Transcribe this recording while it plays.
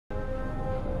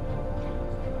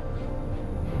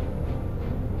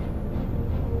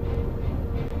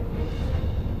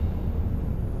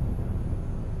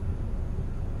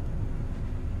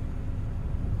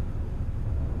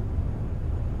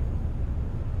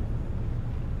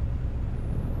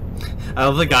I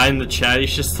love the guy in the chat.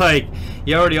 He's just like,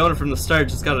 you already own it from the start,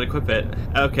 just gotta equip it.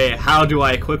 Okay, how do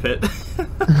I equip it?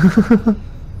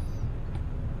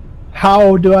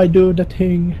 How do I do the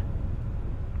thing?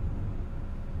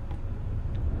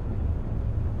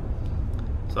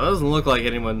 So it doesn't look like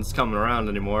anyone's coming around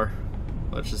anymore,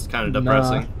 which is kind of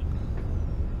depressing. Nah.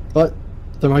 But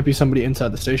there might be somebody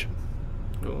inside the station.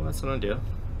 Oh, that's an idea.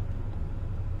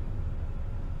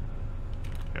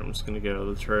 I'm just gonna go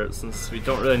to the turret since we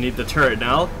don't really need the turret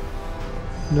now.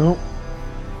 Nope.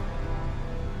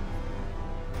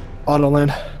 Auto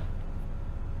land.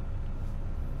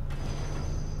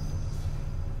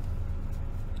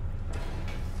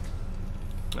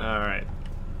 Alright.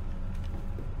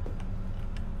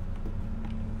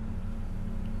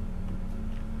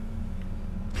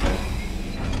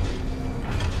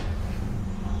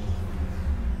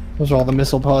 Those are all the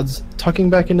missile pods tucking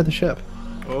back into the ship.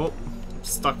 Oh, I'm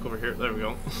stuck over here. There we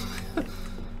go.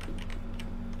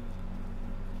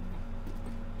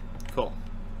 Cool.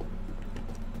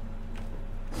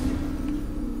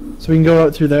 So we can go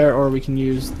out through there, or we can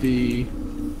use the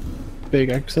big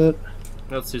exit.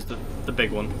 Let's use the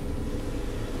big one.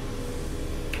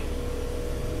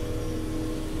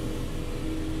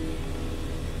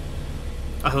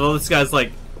 I love this guy's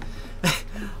like,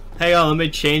 hang on, let me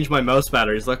change my mouse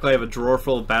batteries. Luckily I have a drawer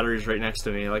full of batteries right next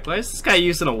to me. Like, why is this guy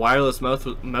using a wireless mouse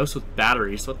with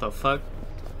batteries? What the fuck?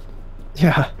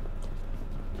 Yeah.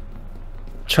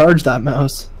 Charge that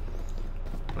mouse.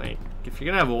 Like, if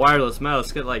you're gonna have a wireless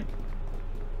mouse, get like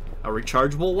a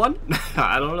rechargeable one?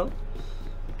 I don't know.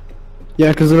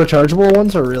 Yeah, because the rechargeable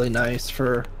ones are really nice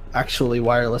for actually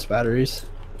wireless batteries.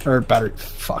 Or battery.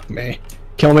 Fuck me.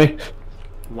 Kill me.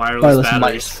 Wireless batteries.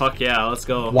 Mice. Fuck yeah, let's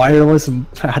go. Wireless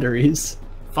batteries.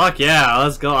 Fuck yeah,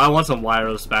 let's go. I want some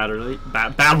wireless batteries. I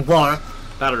want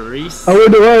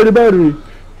to ride a battery.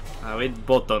 We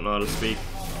both don't know how to speak.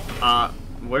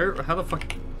 Where? How the fuck?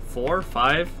 4?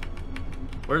 5?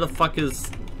 Where the fuck is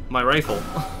my rifle?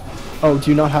 Oh,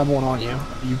 do you not have one on you?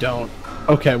 You don't.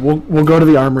 Okay, we'll go to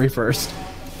the armory first.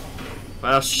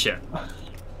 Well, shit.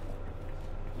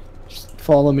 Just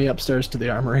follow me upstairs to the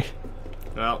armory.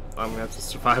 Well, I'm gonna have to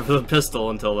survive with a pistol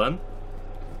until then.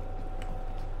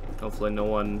 Hopefully no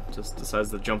one just decides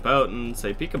to jump out and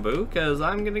say peekaboo, because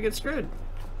I'm gonna get screwed.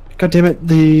 God damn it,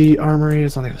 the armory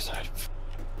is on the other side.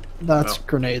 That's Oh.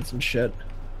 grenades and shit.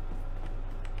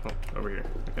 Oh, over here.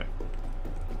 Okay.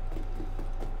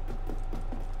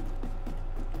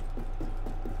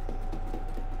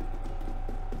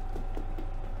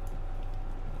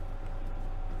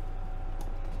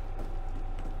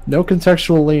 No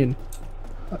contextual lean.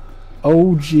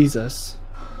 Oh, Jesus.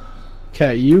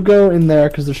 Okay, you go in there,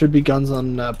 because there should be guns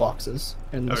on boxes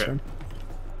in this room.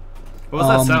 What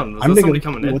was that sound? Was I'm that somebody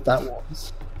gonna coming in? what that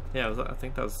was. Yeah, I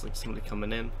think that was like somebody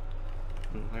coming in.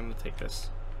 I'm gonna take this.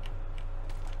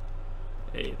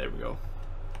 Hey, there we go.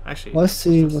 Actually, Let's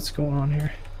see what's going on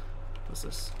here. what's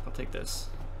this? I'll take this.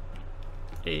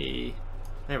 Hey,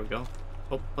 there we go.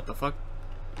 Oh, what the fuck?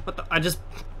 What the? I just.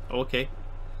 Oh, okay.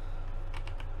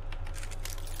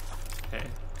 Okay.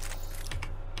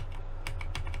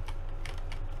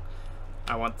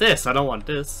 I want this. I don't want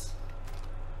this.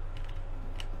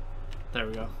 There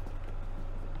we go.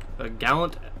 A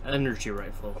gallant energy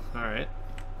rifle. All right.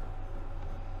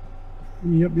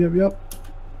 Yep.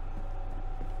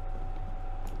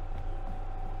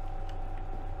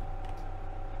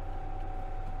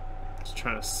 Just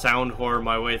trying to sound whore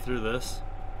my way through this.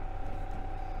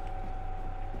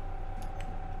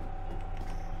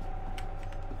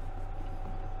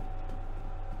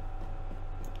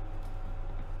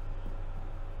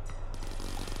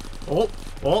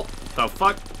 Oh, the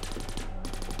fuck?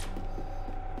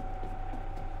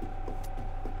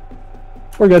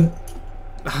 We're good.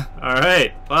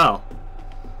 Alright, well.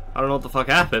 I don't know what the fuck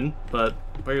happened, but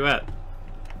where you at?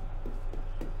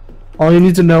 All you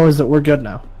need to know is that we're good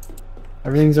now.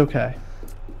 Everything's okay.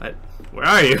 Where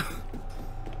are you?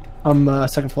 I'm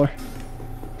second floor.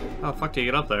 How the fuck do you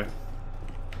get up there?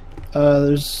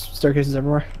 There's staircases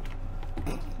everywhere.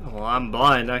 Well, I'm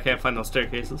blind. I can't find no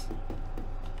staircases.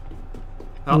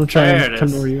 I'm Oh, gonna try there and it come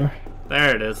to is. where you are.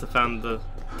 There it is. I found the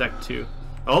deck 2.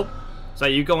 Oh, is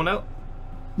that you going out?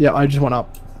 Yeah, I just went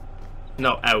up.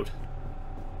 No, out.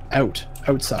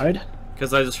 Outside?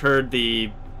 Because I just heard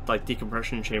the, like,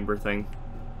 decompression chamber thing.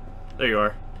 There you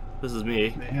are. This is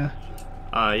me. Yeah.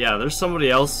 Yeah, there's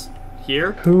somebody else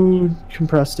here. Who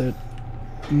compressed it?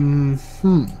 One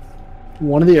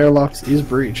of the airlocks is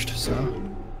breached, so.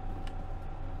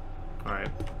 Alright.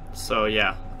 So,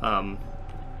 yeah.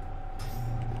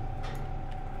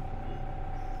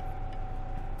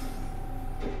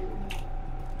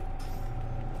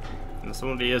 And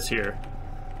somebody is here.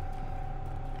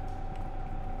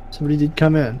 Somebody did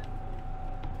come in.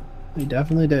 They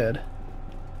definitely did.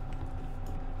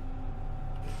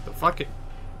 The fuck it.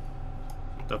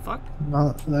 The fuck?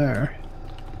 Not there.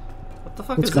 What the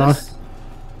fuck It's is gone. this?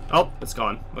 Oh, it's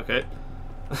gone. Okay.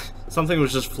 Something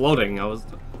was just floating. It's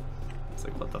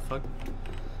like, what the fuck?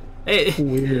 Hey,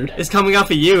 Weird. it's coming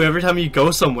off of you every time you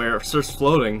go somewhere. It starts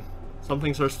floating.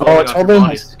 Something starts floating Oh, it's off your probably my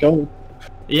body. scope.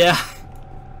 Yeah.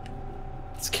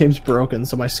 This game's broken,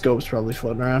 so my scope's probably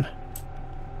floating around.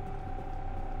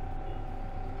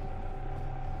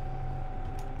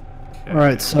 Okay.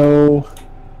 Alright, so...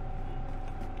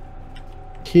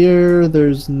 Here,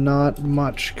 there's not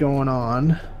much going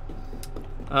on.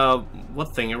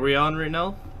 What thing are we on right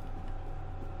now?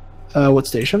 What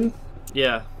station?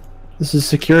 Yeah. This is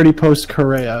security post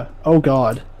Kareah. Oh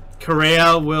god.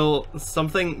 Kareah will...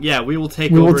 something... Yeah, we will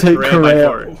take We will over take Kareah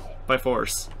Kareah. by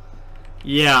force.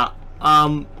 Yeah,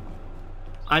 I'm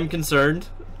concerned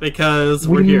because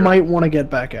we're We here. might want to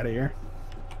get back out of here.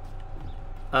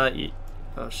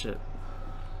 Oh shit.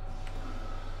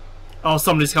 Oh,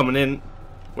 somebody's coming in.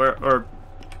 Where,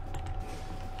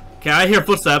 okay, I hear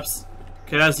footsteps.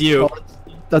 Okay, that's you. Oh,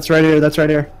 that's right here, that's right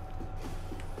here.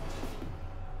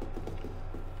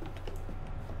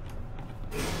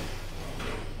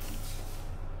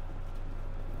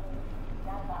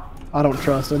 I don't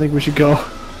trust. I think we should go.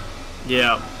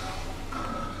 Yeah.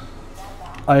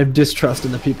 I have distrust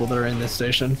in the people that are in this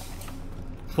station.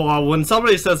 Well, when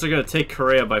somebody says they're gonna take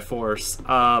Kareah by force,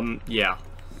 yeah.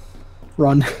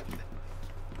 Run.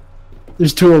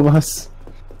 There's two of us.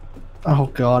 Oh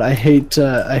god, I hate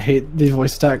the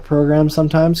voice attack program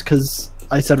sometimes because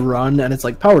I said run and it's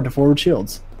like powered to forward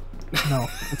shields. No,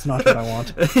 that's not what I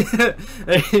want.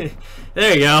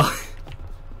 There you go.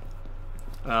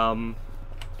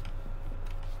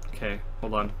 Okay,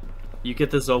 hold on. You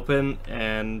get this open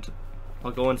and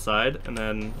I'll go inside and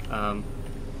then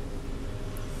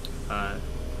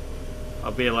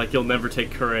I'll be like, you'll never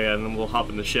take Kareah, and then we'll hop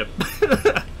in the ship.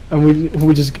 And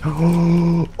we just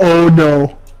go, oh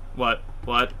no. What?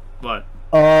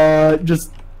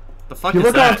 Just The fuck you is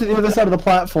look that? off to the other side of the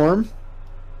platform.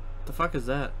 The fuck is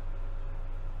that?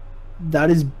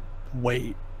 That is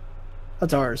wait.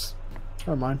 That's ours.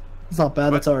 Never mind. It's not bad,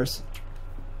 What? that's ours.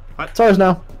 What? It's ours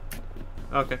now.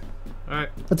 Okay. Alright.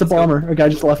 That's a let's go. bomber. A guy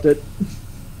just left it.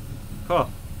 Cool.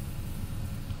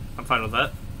 I'm fine with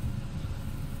that.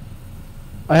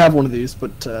 I have one of these,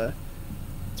 but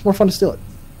it's more fun to steal it.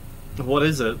 What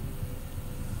is it?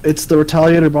 It's the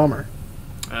Retaliator bomber.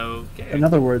 Okay. In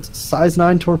other words, size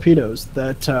 9 torpedoes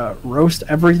that roast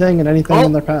everything and anything Oh.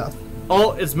 in their path.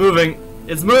 Oh, it's moving.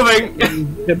 It's moving.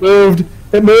 It moved.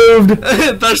 It moved.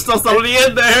 There's still somebody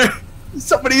in there.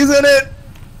 Somebody's in it.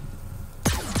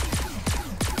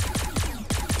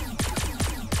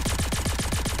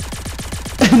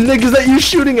 Nick, is that you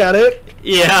shooting at it?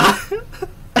 Yeah.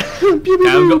 Pew, pew,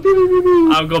 Yeah, pew, pew, pew,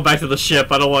 pew. I'll go back to the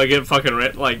ship. I don't want to get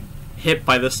fucking hit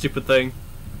by this stupid thing.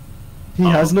 He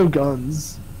has no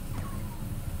guns.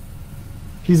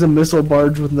 He's a missile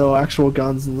barge with no actual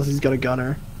guns unless he's got a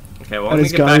gunner. Okay, well, I'm And gonna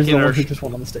his get gunner back is the in one our. who just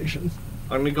went on the station.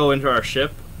 I'm gonna go into our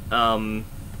ship, and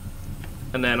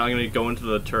then I'm gonna go into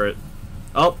the turret.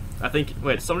 Oh, I think.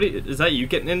 Wait, somebody. Is that you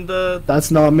getting in the?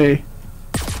 That's not me.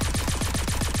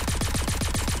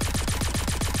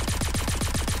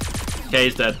 Okay,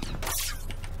 he's dead.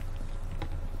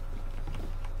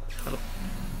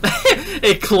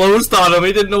 It closed on him.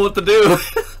 He didn't know what to do.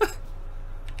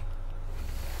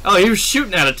 Oh, he was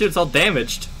shooting at it too. It's all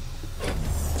damaged.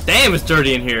 Damn, it's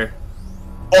dirty in here.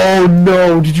 Oh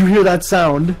no! Did you hear that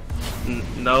sound?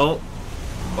 No.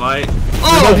 Why? Did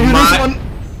Oh you hear my! this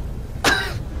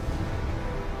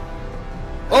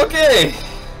one? Okay.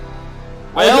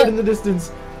 I heard in Well, the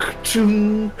distance.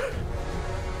 Ka-chung.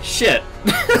 shit.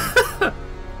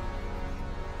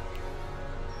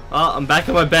 Well, I'm back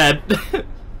in my bed.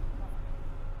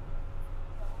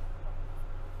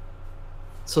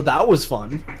 So that was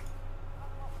fun.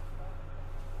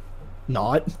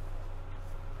 Not.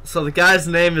 So the guy's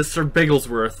name is Sir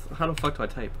Bigglesworth. How the fuck do I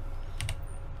type?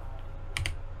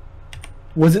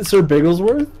 Was it Sir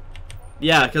Bigglesworth?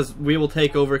 Yeah, because we will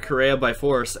take over Kareah by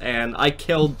force, and I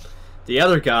killed the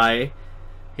other guy.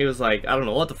 He was like, I don't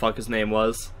know what the fuck his name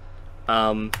was.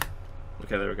 Okay,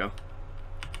 there we go.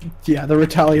 Yeah, the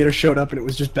Retaliator showed up and it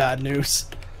was just bad news.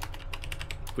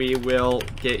 We will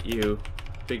get you,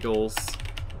 Bigglesworth.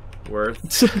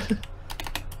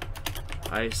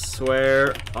 I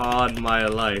swear on my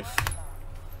life.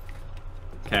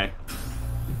 Okay.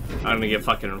 I'm gonna get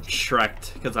fucking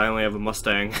shreked because I only have a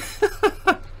Mustang.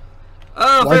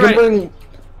 Oh, Well, I right. can bring.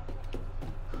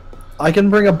 I can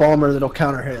bring a bomber that'll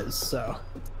counter his, so.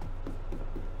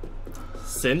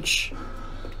 Cinch?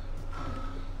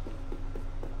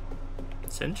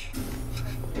 Cinch?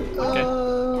 Okay.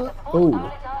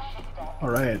 Oh.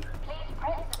 Alright.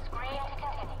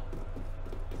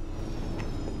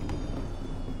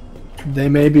 They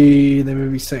may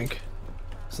be sync.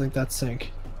 I think that's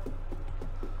sync.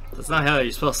 That's not how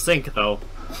you spell sync, though.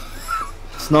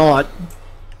 It's not,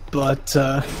 but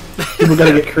people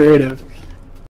gotta get creative.